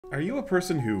Are you a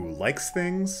person who likes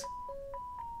things?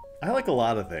 I like a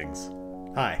lot of things.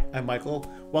 Hi, I'm Michael.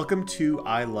 Welcome to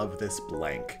I Love This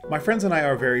Blank. My friends and I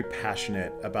are very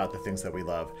passionate about the things that we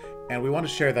love, and we want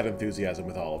to share that enthusiasm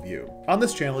with all of you. On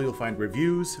this channel, you'll find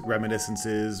reviews,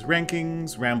 reminiscences,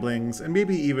 rankings, ramblings, and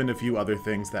maybe even a few other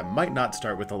things that might not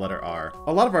start with the letter R.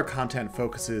 A lot of our content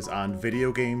focuses on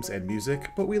video games and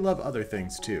music, but we love other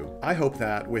things too. I hope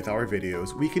that with our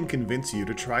videos, we can convince you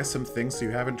to try some things you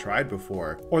haven't tried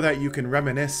before, or that you can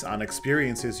reminisce on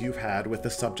experiences you've had with the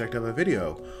subject of a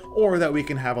video, or that we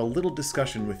can have a little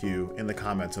discussion with you in the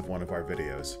comments of one of our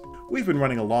videos. We've been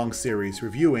running a long series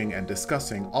reviewing and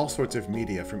discussing all sorts of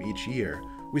media from each year.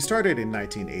 We started in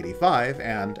 1985,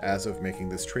 and as of making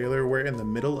this trailer, we're in the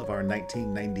middle of our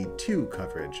 1992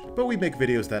 coverage, but we make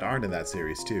videos that aren't in that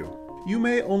series too. You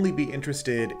may only be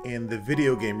interested in the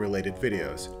video game related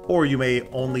videos, or you may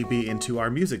only be into our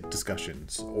music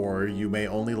discussions, or you may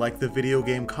only like the video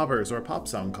game covers or pop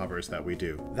song covers that we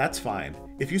do. That's fine.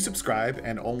 If you subscribe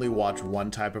and only watch one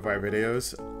type of our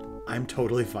videos, I'm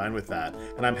totally fine with that,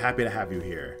 and I'm happy to have you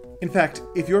here. In fact,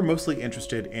 if you're mostly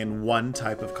interested in one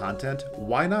type of content,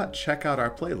 why not check out our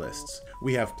playlists?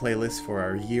 We have playlists for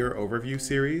our year overview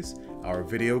series, our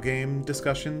video game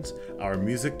discussions, our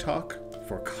music talk,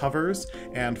 for covers,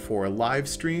 and for live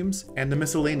streams, and the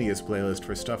miscellaneous playlist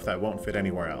for stuff that won't fit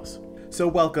anywhere else. So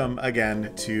welcome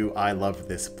again to I Love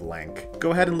This Blank.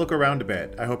 Go ahead and look around a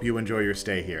bit. I hope you enjoy your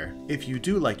stay here. If you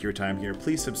do like your time here,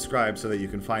 please subscribe so that you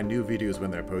can find new videos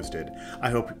when they're posted. I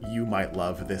hope you might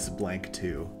love this blank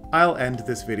too. I'll end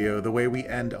this video the way we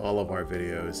end all of our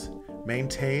videos.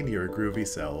 Maintain your groovy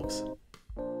selves.